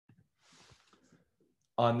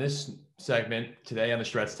On this segment today on the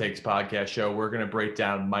Stretch Takes podcast show, we're going to break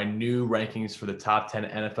down my new rankings for the top 10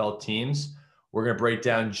 NFL teams. We're going to break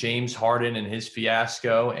down James Harden and his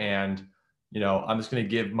fiasco. And, I'm just going to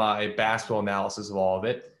give my basketball analysis of all of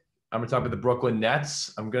it. I'm going to talk about the Brooklyn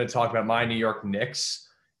Nets. I'm going to talk about my New York Knicks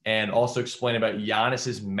and also explain about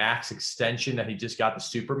Giannis's max extension that he just got the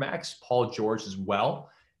Supermax, Paul George as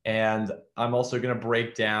well. And I'm also going to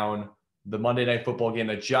break down the Monday Night Football game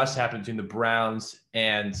that just happened between the Browns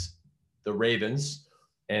and the Ravens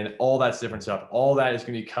and all that's different stuff. All that is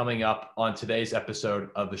going to be coming up on today's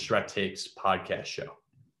episode of the Shrek Takes podcast show.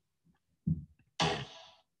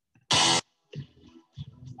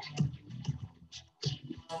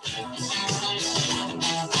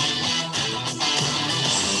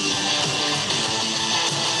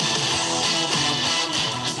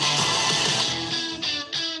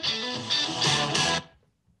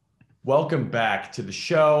 Welcome back to the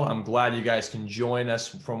show. I'm glad you guys can join us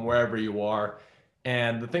from wherever you are.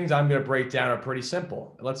 And the things I'm going to break down are pretty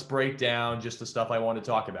simple. Let's break down just the stuff I want to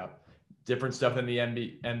talk about. Different stuff in the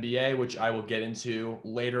NBA, which I will get into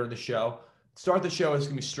later in the show. Start the show is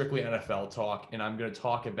going to be strictly NFL talk, and I'm going to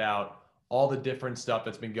talk about all the different stuff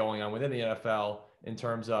that's been going on within the NFL in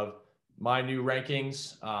terms of my new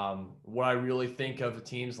rankings, what I really think of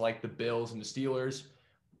teams like the Bills and the Steelers,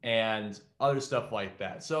 and other stuff like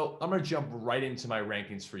that. So I'm going to jump right into my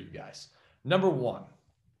rankings for you guys. Number one,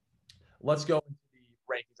 let's go into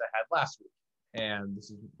the rankings I had last week. And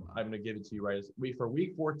I'm going to give it to you right for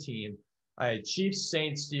week 14. I had Chiefs,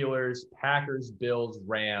 Saints, Steelers, Packers, Bills,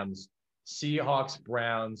 Rams, Seahawks,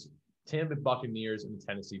 Browns, Tampa Bay Buccaneers, and the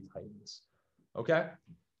Tennessee Titans. Okay.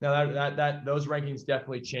 Now that those rankings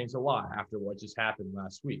definitely changed a lot after what just happened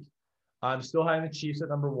last week. I'm still having the Chiefs at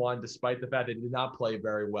number one, despite the fact they did not play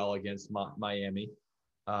very well against Miami.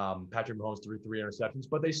 Patrick Mahomes threw 3 interceptions,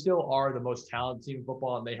 but they still are the most talented team in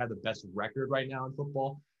football, and they have the best record right now in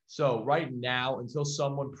football. So right now, until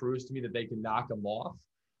someone proves to me that they can knock them off,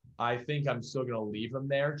 I think I'm still going to leave them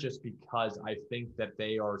there just because I think that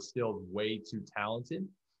they are still way too talented,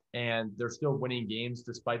 and they're still winning games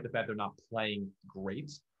despite the fact they're not playing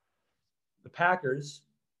great. The Packers,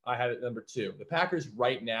 I have it number 2. The Packers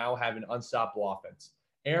right now have an unstoppable offense.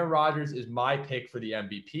 Aaron Rodgers is my pick for the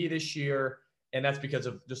MVP this year, and that's because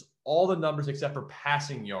of just all the numbers except for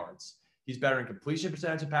passing yards. He's better in completion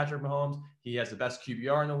percentage than Patrick Mahomes. He has the best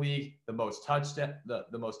QBR in the league, the most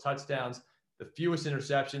touchdowns, the fewest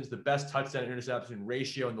interceptions, the best touchdown interception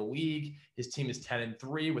ratio in the league. His team is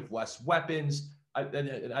 10-3 with less weapons. I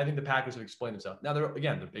think the Packers have explained themselves. Now, their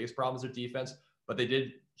biggest problem is their defense, but they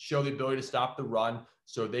did show the ability to stop the run,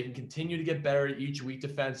 so they can continue to get better each week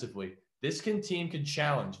defensively. This team can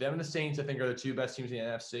challenge. Them and the Saints, I think, are the 2 best teams in the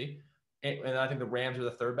NFC, and I think the Rams are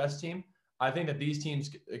the 3rd best team. I think that these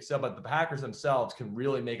teams, except but the Packers themselves, can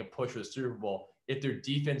really make a push for the Super Bowl if their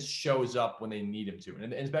defense shows up when they need them to.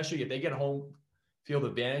 And especially if they get home field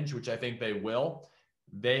advantage, which I think they will,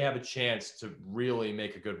 they have a chance to really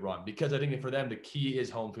make a good run because I think for them, the key is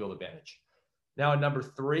home field advantage. Now, at number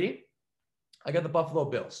 3, I got the Buffalo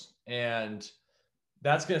Bills. And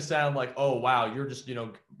that's going to sound like, oh, wow, you're just,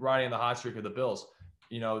 riding the hot streak of the Bills.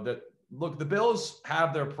 Look, the Bills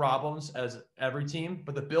have their problems as every team,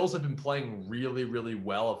 but the Bills have been playing really, really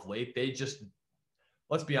well of late. They just,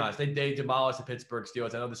 let's be honest, they demolished the Pittsburgh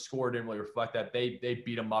Steelers. I know the score didn't really reflect that. They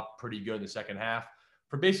beat them up pretty good in the second half.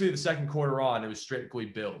 For basically the second quarter on, it was strictly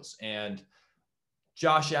Bills. And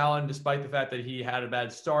Josh Allen, despite the fact that he had a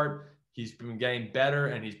bad start, he's been getting better,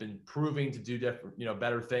 and he's been proving to do different,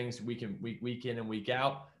 better things week in and week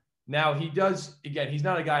out. Now he does. Again, he's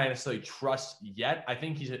not a guy I necessarily trust yet. I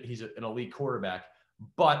think he's an elite quarterback,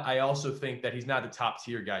 but I also think that he's not the top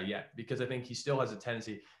tier guy yet because I think he still has a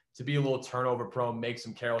tendency to be a little turnover prone, make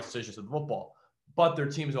some careless decisions with the football. But their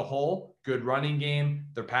team as a whole, good running game.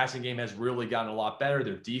 Their passing game has really gotten a lot better.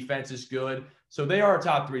 Their defense is good, so they are a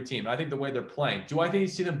top 3 team. I think the way they're playing. Do I think you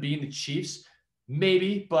see them beating the Chiefs?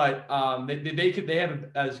 Maybe, but they have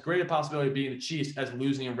as great a possibility of beating the Chiefs as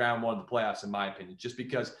losing in round 1 of the playoffs, in my opinion, just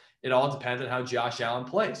because it all depends on how Josh Allen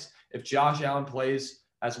plays. If Josh Allen plays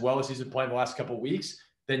as well as he's been playing the last couple of weeks,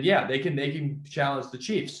 then yeah, they can challenge the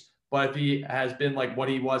Chiefs. But if he has been like what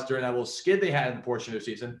he was during that little skid they had in the portion of the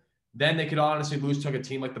season, then they could honestly lose to a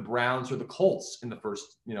team like the Browns or the Colts in the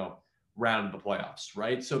first, round of the playoffs,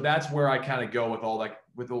 right? So that's where I kind of go with all like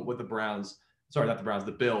with the Browns. Sorry, not the Browns,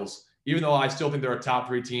 the Bills. Even though I still think they're a top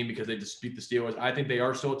 3 team because they just beat the Steelers, I think they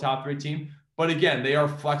are still a top 3 team. But again, they are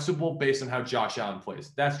flexible based on how Josh Allen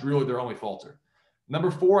plays. That's really their only falter. Number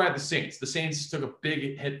 4, I have the Saints. The Saints took a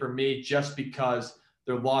big hit for me just because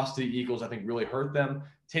Their loss to the Eagles, I think, really hurt them.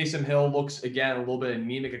 Taysom Hill looks, again, a little bit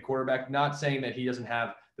anemic at quarterback. Not saying that he doesn't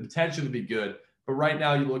have the potential to be good, but right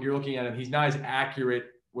now you're looking at him. He's not as accurate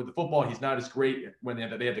with the football. He's not as great when they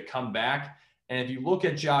have to come back. And if you look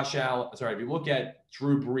at if you look at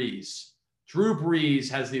Drew Brees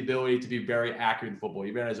has the ability to be very accurate in football,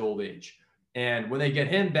 even at his old age. And when they get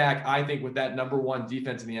him back, I think with that number one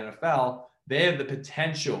defense in the NFL, they have the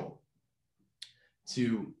potential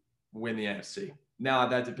to win the NFC. Now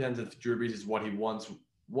that depends if Drew Brees is what he once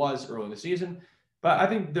was early in the season, but I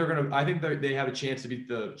think they have a chance to beat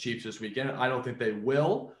the Chiefs this weekend. I don't think they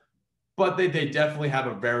will, but they definitely have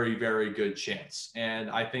a very, very good chance. And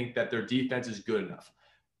I think that their defense is good enough.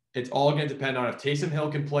 It's all going to depend on if Taysom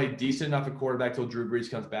Hill can play decent enough at quarterback till Drew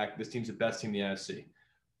Brees comes back. This team's the best team in the NFC.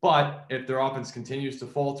 But if their offense continues to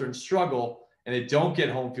falter and struggle and they don't get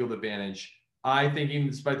home field advantage, I think even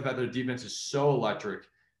despite the fact that their defense is so electric,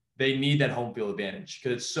 they need that home field advantage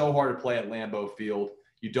because it's so hard to play at Lambeau Field.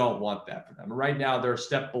 You don't want that for them. And right now, they're a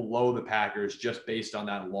step below the Packers just based on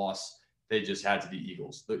that loss they just had to the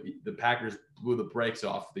Eagles. The Packers blew the brakes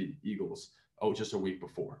off the Eagles just a week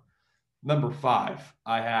before. Number 5,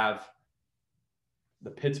 I have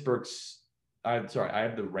the I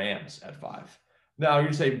have the Rams at 5. Now you're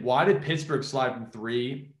going to say, why did Pittsburgh slide from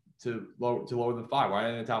 3 to lower than 5? Why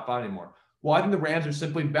are they in the top 5 anymore? Well, I think the Rams are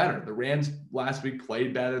simply better. The Rams last week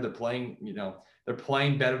played better. They're playing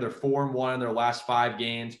better. They're 4-1 in their last 5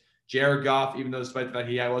 games. Jared Goff, even though despite the fact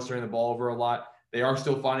he was turning the ball over a lot, they are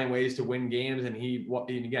still finding ways to win games. And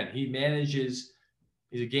he manages.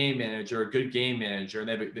 He's a game manager, a good game manager, and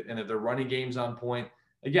if they're running games on point,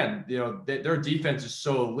 again, their defense is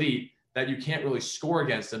so elite that you can't really score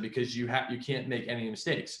against them because you can't make any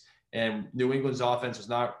mistakes. And New England's offense was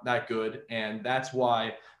not that good, and that's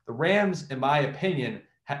why the Rams, in my opinion,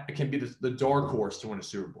 can be the dark horse to win a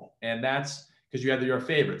Super Bowl. And that's because you have your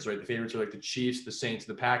favorites, right? The favorites are like the Chiefs, the Saints,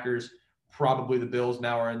 the Packers, probably the Bills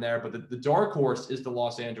now are in there. But the dark horse is the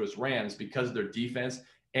Los Angeles Rams because of their defense.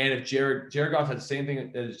 And if Jared Goff had the same thing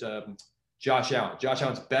as Josh Allen. Josh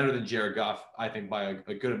Allen's better than Jared Goff, I think, by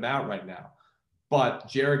a good amount right now. But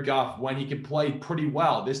Jared Goff, when he can play pretty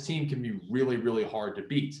well, this team can be really, really hard to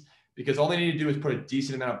beat because all they need to do is put a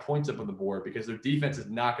decent amount of points up on the board because their defense is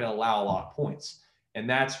not going to allow a lot of points. And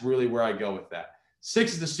that's really where I go with that.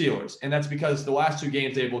 6 is the Steelers, and that's because the last 2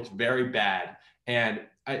 games they've looked very bad. And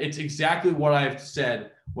it's exactly what I've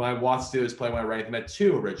said when I watched Steelers play when I ranked them at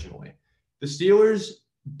 2 originally. The Steelers'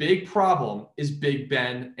 big problem is Big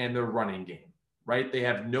Ben and their running game, right? They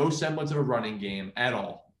have no semblance of a running game at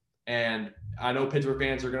all. And I know Pittsburgh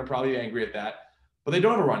fans are going to probably be angry at that, but they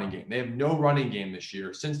don't have a running game. They have no running game this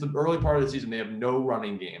year. Since the early part of the season, they have no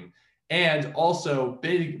running game. And also,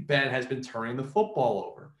 Big Ben has been turning the football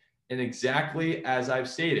over. And exactly as I've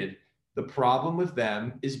stated, the problem with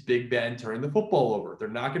them is Big Ben turning the football over. They're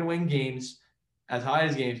not going to win games as high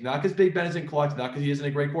as games, not because Big Ben isn't clutch, not because he isn't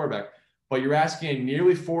a great quarterback, but you're asking a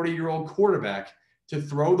nearly 40-year-old quarterback to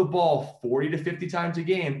throw the ball 40 to 50 times a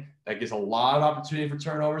game. That gives a lot of opportunity for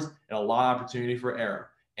turnovers and a lot of opportunity for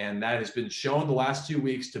error. And that has been shown the last 2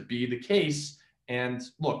 weeks to be the case. And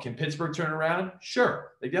look, can Pittsburgh turn around?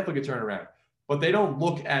 Sure, they definitely could turn around. But they don't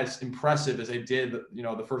look as impressive as they did,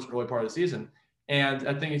 the first early part of the season. And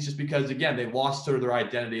I think it's just because, again, they lost sort of their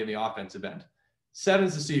identity in the offensive end. 7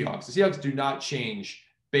 is the Seahawks. The Seahawks do not change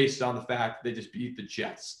based on the fact that they just beat the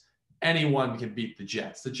Jets. Anyone can beat the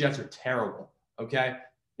Jets. The Jets are terrible, okay?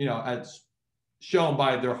 As shown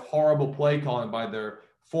by their horrible play calling by their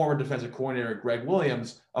former defensive coordinator, Greg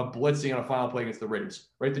Williams, of blitzing on a final play against the Raiders,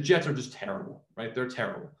 right? The Jets are just terrible, right? They're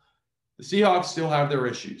terrible. The Seahawks still have their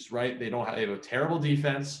issues, right? They have a terrible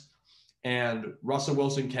defense, and Russell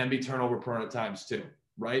Wilson can be turnover prone at times too,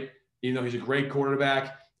 right? Even though he's a great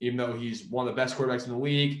quarterback, even though he's one of the best quarterbacks in the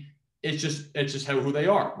league, it's just who they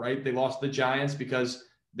are, right? They lost the Giants because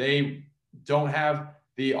they don't have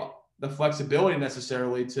the flexibility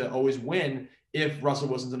necessarily to always win if Russell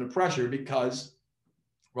Wilson's under pressure, because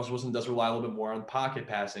Russell Wilson does rely a little bit more on pocket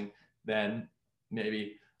passing than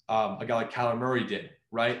maybe a guy like Kyler Murray did,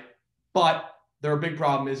 right? But their big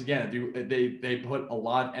problem is, again, they put a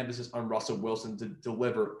lot of emphasis on Russell Wilson to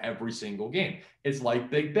deliver every single game. It's like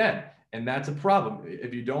Big Ben, and that's a problem.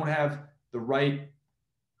 If you don't have the right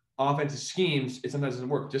offensive schemes, it sometimes doesn't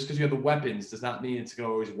work. Just because you have the weapons does not mean it's going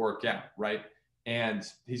to always work out, right? And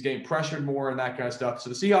he's getting pressured more and that kind of stuff. So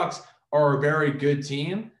the Seahawks are a very good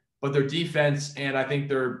team, but their defense and I think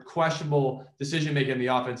their questionable decision-making in the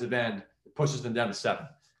offensive end pushes them down to 7.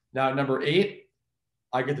 Now, at number 8,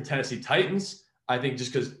 I get the Tennessee Titans. I think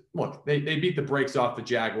just because, look, they beat the brakes off the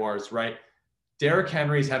Jaguars, right? Derrick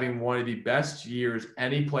Henry is having one of the best years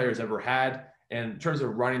any player's ever had. And in terms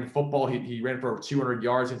of running the football, he ran for over 200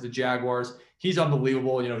 yards against the Jaguars. He's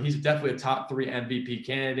unbelievable. You know, he's definitely a top 3 MVP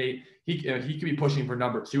candidate. He could be pushing for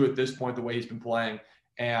number 2 at this point, the way he's been playing.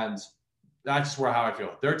 And that's just how I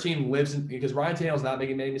feel. Their team lives in, because Ryan Tannehill's not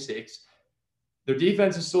making many mistakes. Their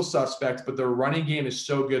defense is still suspect, but their running game is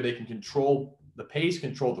so good they can control the pace,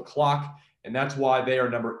 control the clock, and that's why they are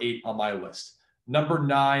number 8 on my list. Number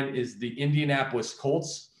 9 is the Indianapolis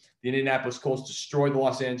Colts. The Indianapolis Colts destroyed the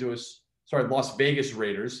Las Vegas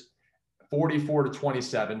Raiders,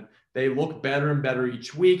 44-27. They look better and better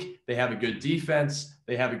each week. They have a good defense.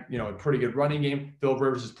 They have a pretty good running game. Philip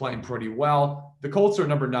Rivers is playing pretty well. The Colts are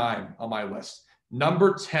number 9 on my list.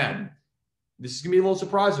 Number 10, this is going to be a little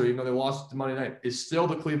surprising, even though they lost to Monday night, is still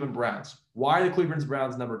the Cleveland Browns. Why are the Cleveland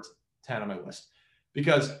Browns number 10 on my list?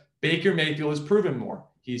 Because Baker Mayfield has proven more.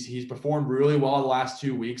 He's performed really well the last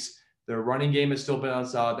 2 weeks. Their running game has still been on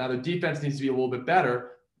solid. Now, their defense needs to be a little bit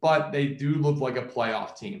better, but they do look like a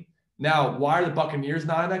playoff team. Now, why are the Buccaneers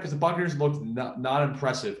not in that? Because the Buccaneers looked not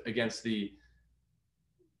impressive against the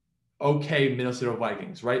okay Minnesota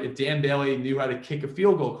Vikings, right? If Dan Bailey knew how to kick a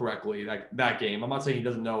field goal correctly that game, I'm not saying he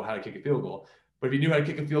doesn't know how to kick a field goal, but if he knew how to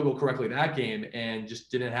kick a field goal correctly that game and just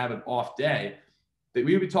didn't have an off day, we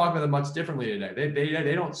would be talking about them much differently today.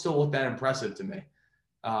 They don't still look that impressive to me.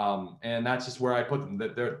 And that's just where I put them.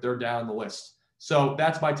 They're down the list. So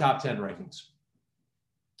that's my top 10 rankings.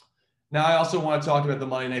 Now, I also want to talk about the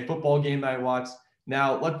Monday Night Football game that I watched.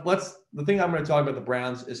 Now, the thing I'm going to talk about the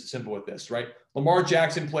Browns is simple with this, right? Lamar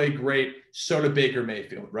Jackson played great. So did Baker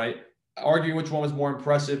Mayfield, right? Arguing which one was more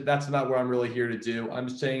impressive, that's not what I'm really here to do. I'm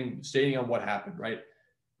stating on what happened, right?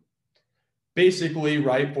 Basically,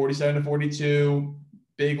 right, 47-42,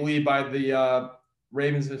 big lead by the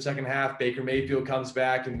Ravens in the second half. Baker Mayfield comes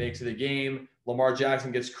back and makes it a game. Lamar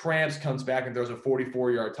Jackson gets cramps, comes back and throws a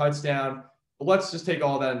 44-yard touchdown. But let's just take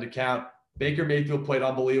all that into account. Baker Mayfield played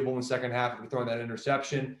unbelievable in the second half after throwing that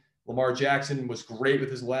interception. Lamar Jackson was great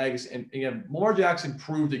with his legs. And again, Lamar Jackson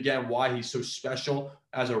proved again why he's so special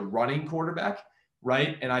as a running quarterback,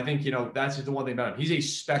 right? And I think, that's just the one thing about him. He's a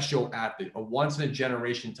special athlete, a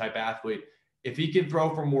once-in-a-generation type athlete. If he can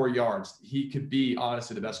throw for more yards, he could be,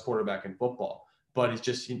 honestly, the best quarterback in football. But it's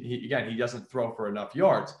just, he doesn't throw for enough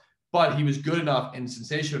yards. But he was good enough and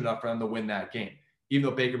sensational enough for them to win that game, even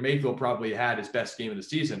though Baker Mayfield probably had his best game of the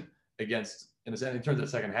season in terms of the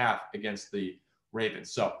second half against the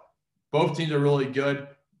Ravens. So both teams are really good.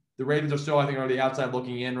 The Ravens are still, I think, on the outside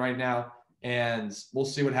looking in right now, and we'll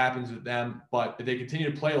see what happens with them. But if they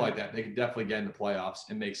continue to play like that, they can definitely get in the playoffs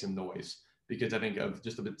and make some noise because I think of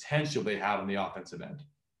just the potential they have on the offensive end.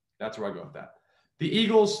 That's where I go with that. The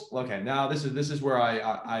Eagles, okay, now this is where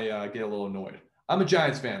I get a little annoyed. I'm a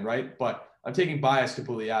Giants fan, right? But I'm taking bias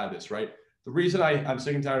completely out of this, right? The reason I'm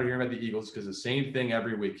sick and tired of hearing about the Eagles is because the same thing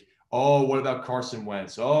every week. Oh, what about Carson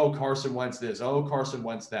Wentz? Oh, Carson Wentz this. Oh, Carson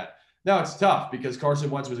Wentz that. Now, it's tough because Carson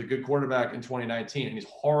Wentz was a good quarterback in 2019, and he's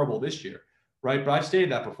horrible this year, right? But I've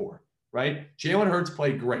stated that before, right? Jalen Hurts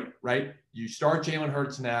played great, right? You start Jalen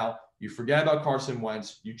Hurts now. You forget about Carson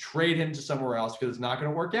Wentz. You trade him to somewhere else because it's not going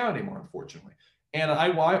to work out anymore, unfortunately. And I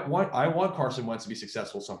want Carson Wentz to be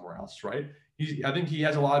successful somewhere else, right? I think he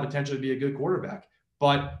has a lot of potential to be a good quarterback.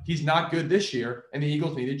 But he's not good this year, and the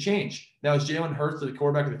Eagles need to change. Now, is Jalen Hurts the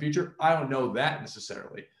quarterback of the future? I don't know that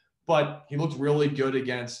necessarily. But he looked really good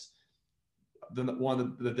against one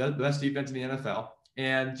of the best defense in the NFL.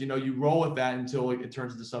 And, you roll with that until it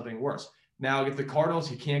turns into something worse. Now, if the Cardinals,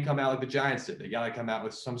 he can't come out like the Giants did. They got to come out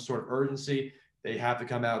with some sort of urgency. They have to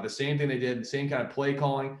come out with the same thing they did, the same kind of play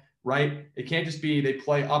calling, right? It can't just be they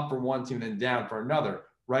play up for one team and then down for another.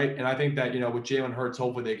 Right. And I think that, with Jalen Hurts,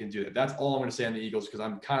 hopefully they can do that. That's all I'm going to say on the Eagles because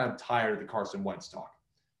I'm kind of tired of the Carson Wentz talk.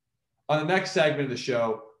 On the next segment of the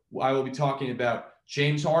show, I will be talking about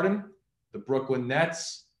James Harden, the Brooklyn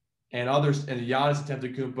Nets, and others, and Giannis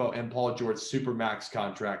Antetokounmpo and Paul George Supermax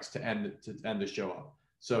contracts to end the show up.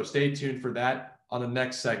 So stay tuned for that on the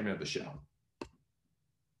next segment of the show.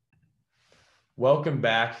 Welcome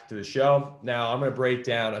back to the show. Now I'm going to break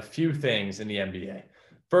down a few things in the NBA.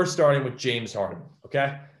 First, starting with James Harden,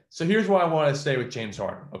 okay? So here's what I want to say with James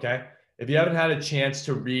Harden, okay? If you haven't had a chance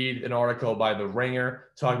to read an article by The Ringer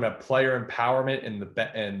talking about player empowerment and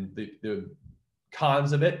the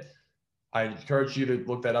cons of it, I encourage you to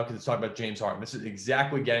look that up because it's talking about James Harden. This is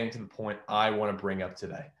exactly getting to the point I want to bring up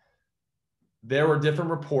today. There were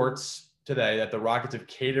different reports today that the Rockets have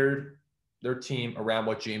catered their team around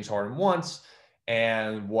what James Harden wants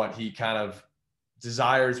and what he kind of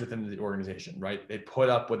desires within the organization, right? They put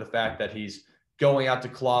up with the fact that he's going out to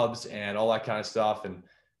clubs and all that kind of stuff. And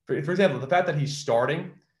for example, the fact that he's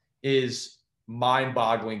starting is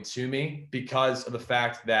mind-boggling to me because of the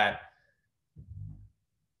fact that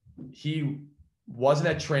he wasn't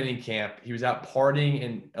at training camp. He was out partying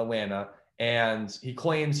in Atlanta, and he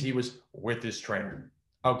claims he was with his trainer.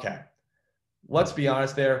 Okay, let's be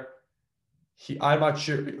honest there. I'm not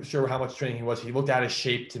sure how much training he was. He looked out of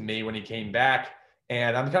shape to me when he came back,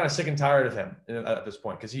 and I'm kind of sick and tired of him at this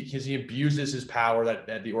point because he abuses his power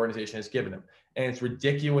that the organization has given him, and it's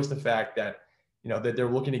ridiculous the fact that that they're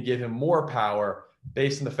looking to give him more power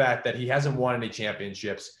based on the fact that he hasn't won any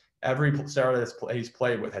championships. Every starter he's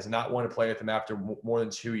played with has not wanted to play with him after more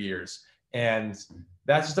than 2 years, and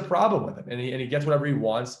that's just a problem with him. And he gets whatever he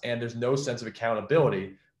wants, and there's no sense of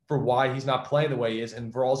accountability for why he's not playing the way he is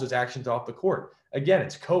and for all his actions off the court. Again,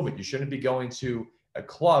 it's COVID. You shouldn't be going to a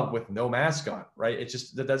club with no mask on, right? It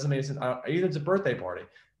just, that doesn't make sense. Either it's a birthday party,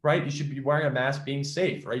 right? You should be wearing a mask, being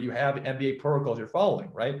safe, right? You have NBA protocols you're following,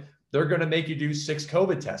 right? They're going to make you do 6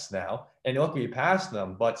 COVID tests now, and luckily you passed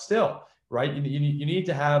them, but still, right? You need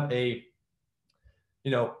to have a,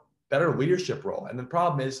 better leadership role. And the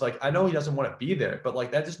problem is, like, I know he doesn't want to be there, but like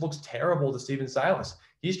that just looks terrible to Stephen Silas.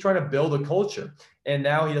 He's trying to build a culture, and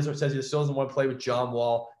now he says he still doesn't want to play with John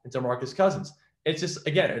Wall and DeMarcus Cousins. It's just,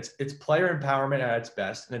 again, it's player empowerment at its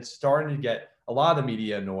best, and it's starting to get a lot of the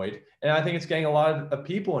media annoyed. And I think it's getting a lot of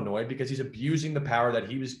people annoyed because he's abusing the power that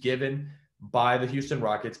he was given by the Houston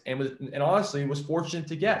Rockets and honestly was fortunate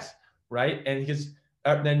to get, right? And because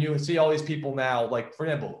then you see all these people now, like, for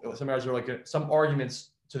example, some guys are like, some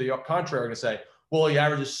arguments to the contrary are going to say, well, he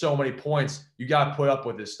averages so many points, you got to put up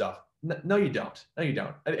with this stuff. No, you don't. No, you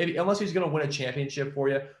don't. Unless he's going to win a championship for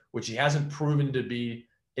you, which he hasn't proven to be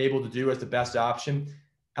able to do as the best option,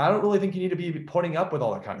 I don't really think you need to be putting up with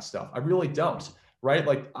all that kind of stuff. I really don't, right?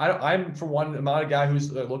 Like, I'm, for one, I'm not a guy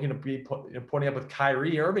who's looking to be putting up with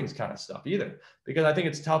Kyrie Irving's kind of stuff either, because I think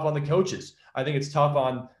it's tough on the coaches. I think it's tough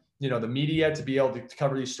on the media to be able to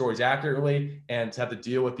cover these stories accurately and to have to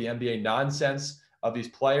deal with the NBA nonsense of these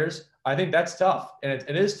players. I think that's tough, and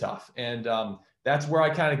it is tough. And that's where I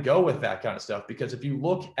kind of go with that kind of stuff, because if you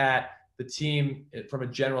look at the team from a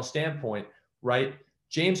general standpoint, right,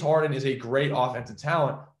 James Harden is a great offensive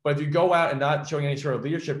talent, but if you go out and not showing any sort of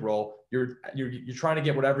leadership role, you're trying to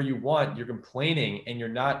get whatever you want, you're complaining, and you're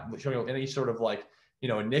not showing any sort of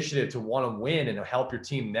initiative to want to win and help your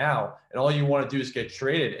team now, and all you want to do is get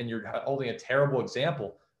traded, and you're holding a terrible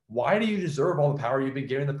example. Why do you deserve all the power you've been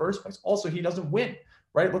given in the first place? Also, he doesn't win,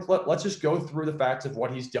 right? Let's just go through the facts of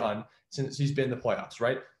what he's done since he's been in the playoffs,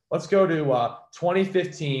 right? Let's go to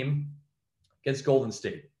 2015 against Golden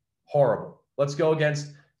State. Horrible. Let's go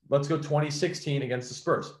 2016 against the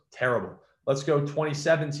Spurs. Terrible. Let's go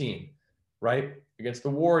 2017, right? Against the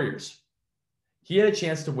Warriors. He had a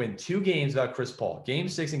chance to win 2 games without Chris Paul. Game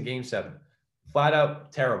 6 and Game 7. Flat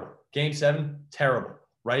out terrible. Game 7, terrible,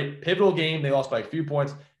 right? Pivotal game. They lost by a few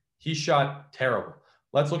points. He shot terrible.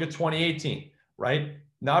 Let's look at 2018, right?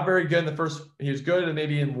 Not very good in the first. He was good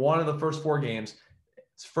maybe in one of the first 4 games,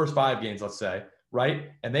 first 5 games, let's say,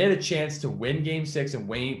 right? And they had a chance to win Game 6 and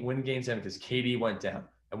win Game 7 because KD went down.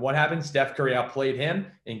 And what happened? Steph Curry outplayed him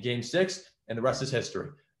in Game 6, and the rest is history.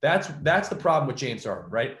 That's the problem with James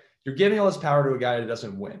Harden, right? You're giving all this power to a guy that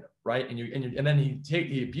doesn't win, right? And then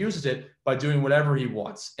he abuses it by doing whatever he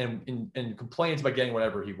wants and complains about getting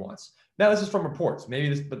whatever he wants. Now, this is from reports.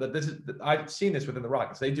 I've seen this within the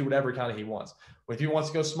Rockets. They do whatever kind of he wants. If he wants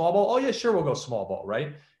to go small ball, oh yeah, sure, we'll go small ball,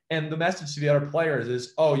 right? And the message to the other players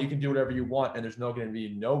is, oh, you can do whatever you want, and there's going to be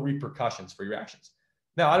no repercussions for your actions.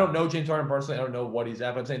 Now, I don't know James Harden personally. I don't know what he's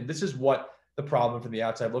at, but I'm saying this is what the problem from the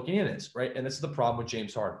outside looking in is, right? And this is the problem with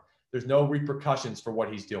James Harden. There's no repercussions for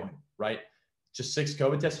what he's doing, right? Just 6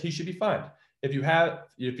 COVID tests, he should be fine. If you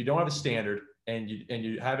don't have a standard and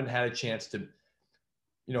you haven't had a chance to,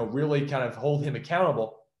 really kind of hold him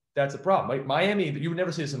accountable, that's a problem. Like Miami, you would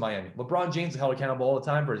never see this in Miami. LeBron James is held accountable all the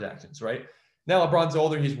time for his actions, right? Now LeBron's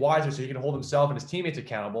older, he's wiser, so he can hold himself and his teammates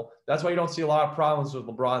accountable. That's why you don't see a lot of problems with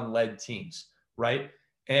LeBron-led teams, right?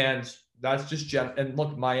 And that's just and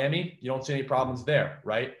look, Miami, you don't see any problems there,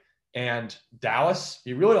 right? And Dallas,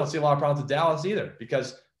 you really don't see a lot of problems with Dallas either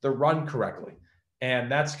because they're run correctly. And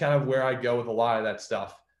that's kind of where I go with a lot of that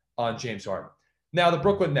stuff on James Harden. Now, the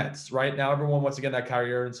Brooklyn Nets, right? Now, everyone wants to get that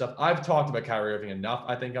Kyrie Irving stuff. I've talked about Kyrie Irving enough,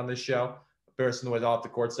 I think, on this show. Embarrassing the way off the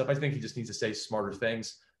court stuff. I think he just needs to say smarter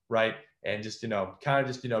things, right? And just, kind of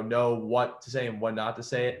just, know what to say and what not to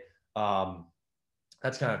say it.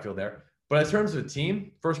 That's kind of I feel there. But in terms of the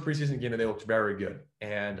team, first preseason game, they looked very good.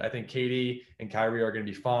 And I think KD and Kyrie are going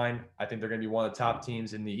to be fine. I think they're going to be one of the top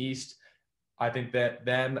teams in the East. I think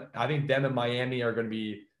them and Miami are going to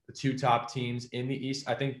be the 2 top teams in the East.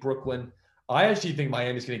 I actually think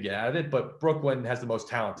Miami's going to get out of it, but Brooklyn has the most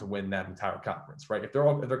talent to win that entire conference, right? If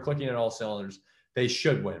they're clicking on all cylinders, they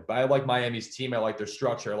should win. But I like Miami's team. I like their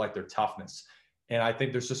structure. I like their toughness. And I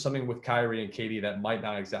think there's just something with Kyrie and KD that might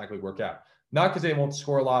not exactly work out. Not because they won't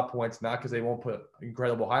score a lot of points, not because they won't put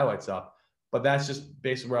incredible highlights up, but that's just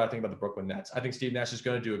basically what I think about the Brooklyn Nets. I think Steve Nash is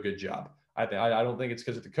going to do a good job. I don't think it's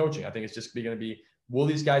because of the coaching. I think it's just going to be, will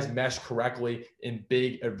these guys mesh correctly in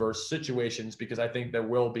big adverse situations? Because I think there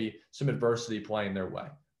will be some adversity playing their way.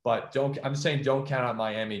 But I'm saying don't count out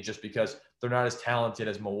Miami just because they're not as talented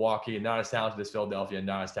as Milwaukee and not as talented as Philadelphia and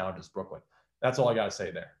not as talented as Brooklyn. That's all I got to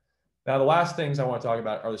say there. Now, the last things I want to talk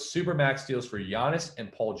about are the Supermax deals for Giannis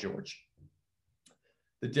and Paul George.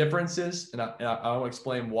 The differences, and I want to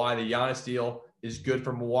explain why the Giannis deal is good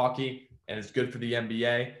for Milwaukee and it's good for the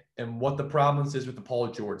NBA, and what the problems is with the Paul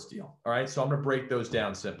George deal. All right, so I'm going to break those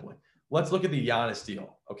down simply. Let's look at the Giannis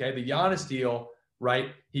deal. Okay, the Giannis deal,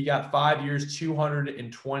 right? He got 5 years,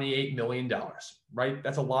 $228 million, right?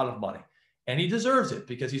 That's a lot of money. And he deserves it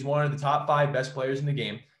because he's one of the top 5 best players in the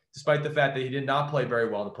game, despite the fact that he did not play very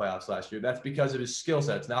well in the playoffs last year. That's because of his skill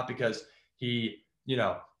set. It's not because he,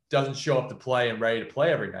 doesn't show up to play and ready to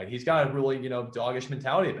play every night. He's got a really, doggish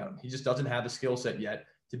mentality about him. He just doesn't have the skill set yet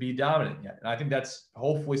to be dominant yet. And I think that's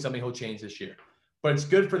hopefully something he'll change this year. But it's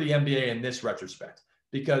good for the NBA in this retrospect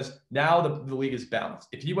because now the league is balanced.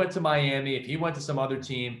 If he went to Miami, if he went to some other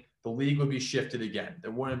team, the league would be shifted again.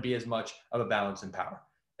 There wouldn't be as much of a balance in power.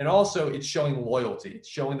 And also, it's showing loyalty. It's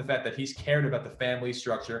showing the fact that he's cared about the family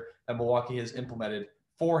structure that Milwaukee has implemented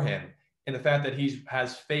for him, and the fact that he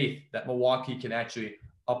has faith that Milwaukee can actually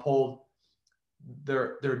uphold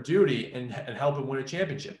their duty and help him win a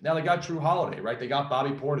championship. Now they got Drew Holiday, right? They got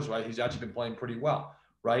Bobby Portis, right? He's actually been playing pretty well,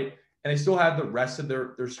 right? And they still have the rest of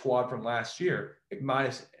their squad from last year,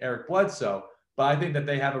 minus Eric Bledsoe. But I think that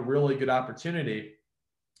they have a really good opportunity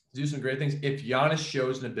to do some great things if Giannis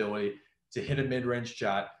shows an ability to hit a mid-range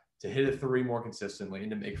shot, to hit a 3 more consistently,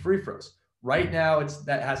 and to make free throws. Right now,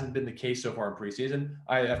 that hasn't been the case so far in preseason.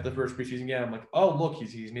 After the first preseason game, I'm like, oh, look,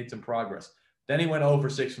 he's made some progress. Then he went 0 for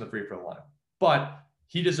 6 from the free throw line. But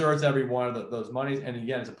he deserves every one of those monies. And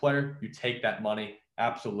again, as a player, you take that money.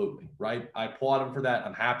 Absolutely. Right. I applaud him for that.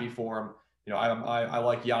 I'm happy for him. I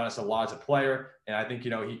like Giannis a lot as a player. And I think,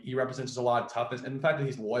 he represents a lot of toughness. And the fact that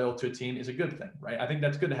he's loyal to a team is a good thing. Right. I think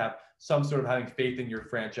that's good to have some sort of having faith in your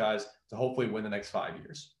franchise to hopefully win the next 5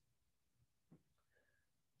 years.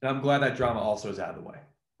 And I'm glad that drama also is out of the way.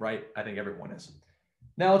 Right. I think everyone is.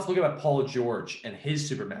 Now let's look at Paul George and his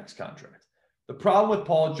Supermax contract. The problem with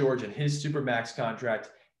Paul George and his Supermax contract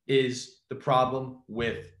is the problem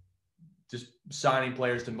with just signing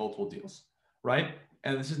players to multiple deals, right?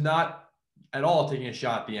 And this is not at all taking a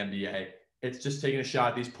shot at the NBA. It's just taking a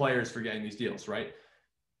shot at these players for getting these deals, right?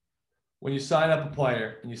 When you sign up a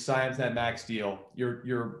player and you sign him to that max deal,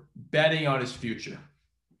 you're betting on his future.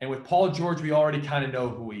 And with Paul George, we already kind of know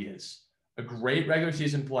who he is. A great regular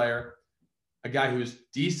season player, a guy who's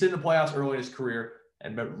decent in the playoffs early in his career,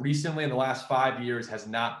 but recently in the last 5 years has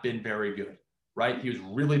not been very good, right? He was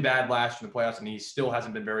really bad last year in the playoffs, and he still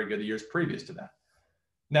hasn't been very good the years previous to that.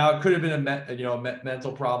 Now, it could have been a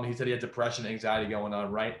mental problem. He said he had depression, anxiety going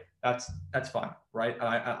on, right? That's fine, right? And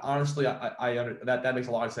I honestly, that makes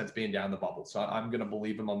a lot of sense being down in the bubble. So I'm going to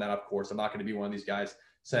believe him on that, of course. I'm not going to be one of these guys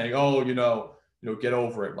saying, oh, get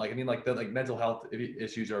over it. Like mental health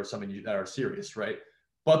issues are something that are serious, right?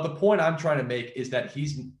 But the point I'm trying to make is that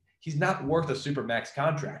he's not worth a Supermax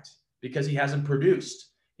contract because he hasn't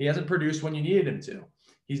produced. He hasn't produced when you needed him to.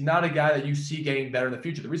 He's not a guy that you see getting better in the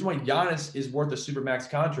future. The reason why Giannis is worth a Supermax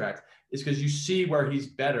contract is because you see where he's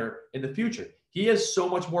better in the future. He has so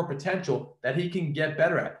much more potential that he can get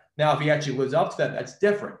better at. Now, if he actually lives up to that, that's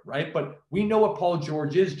different, right? But we know what Paul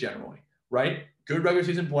George is generally, right? Good regular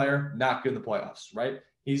season player, not good in the playoffs, right?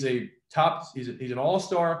 He's an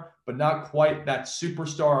all-star, but not quite that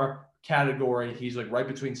superstar category. He's like right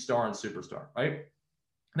between star and superstar, right?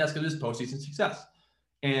 And that's because of his postseason success.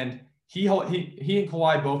 And he and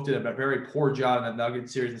Kawhi both did a very poor job in that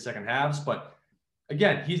Nuggets series in the second halves. But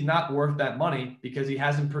again, he's not worth that money because he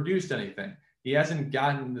hasn't produced anything. He hasn't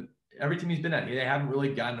gotten every team he's been at. They haven't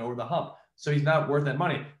really gotten over the hump. So he's not worth that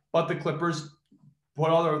money. But the Clippers put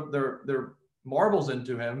all their marbles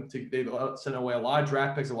into him. They sent away a lot of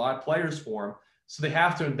draft picks, a lot of players for him. So they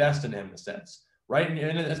have to invest in him in a sense, right?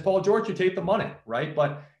 And as Paul George, you take the money, right?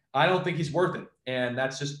 But I don't think he's worth it. And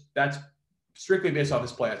that's strictly based off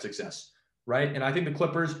his playoff success, right? And I think the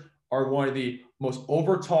Clippers are one of the most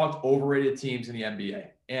overtalked, overrated teams in the NBA.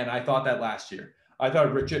 And I thought that last year. I thought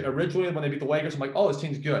originally when they beat the Lakers, I'm like, oh, this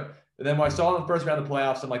team's good. But then when I saw them in the first round of the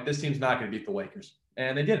playoffs, I'm like, this team's not going to beat the Lakers.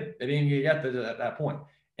 And they didn't. They didn't even get at that point.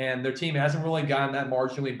 And their team hasn't really gotten that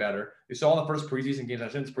marginally better. You saw in the first preseason games, I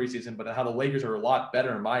said it's preseason, but how the Lakers are a lot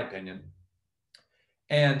better, in my opinion.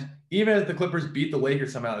 And even if the Clippers beat the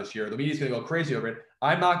Lakers somehow this year, the media's going to go crazy over it.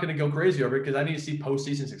 I'm not going to go crazy over it because I need to see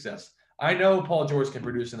postseason success. I know Paul George can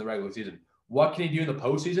produce in the regular season. What can he do in the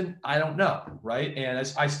postseason? I don't know, right? And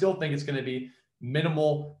I still think it's going to be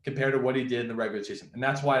minimal compared to what he did in the regular season. And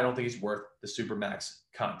that's why I don't think he's worth the Supermax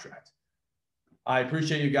contract. I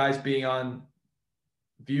appreciate you guys being on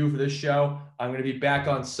view for this show. I'm going to be back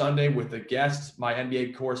on Sunday with a guest, my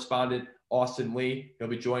NBA correspondent, Austin Lee. He'll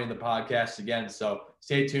be joining the podcast again. So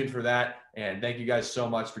stay tuned for that. And thank you guys so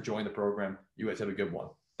much for joining the program. You guys have a good one.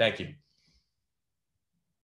 Thank you.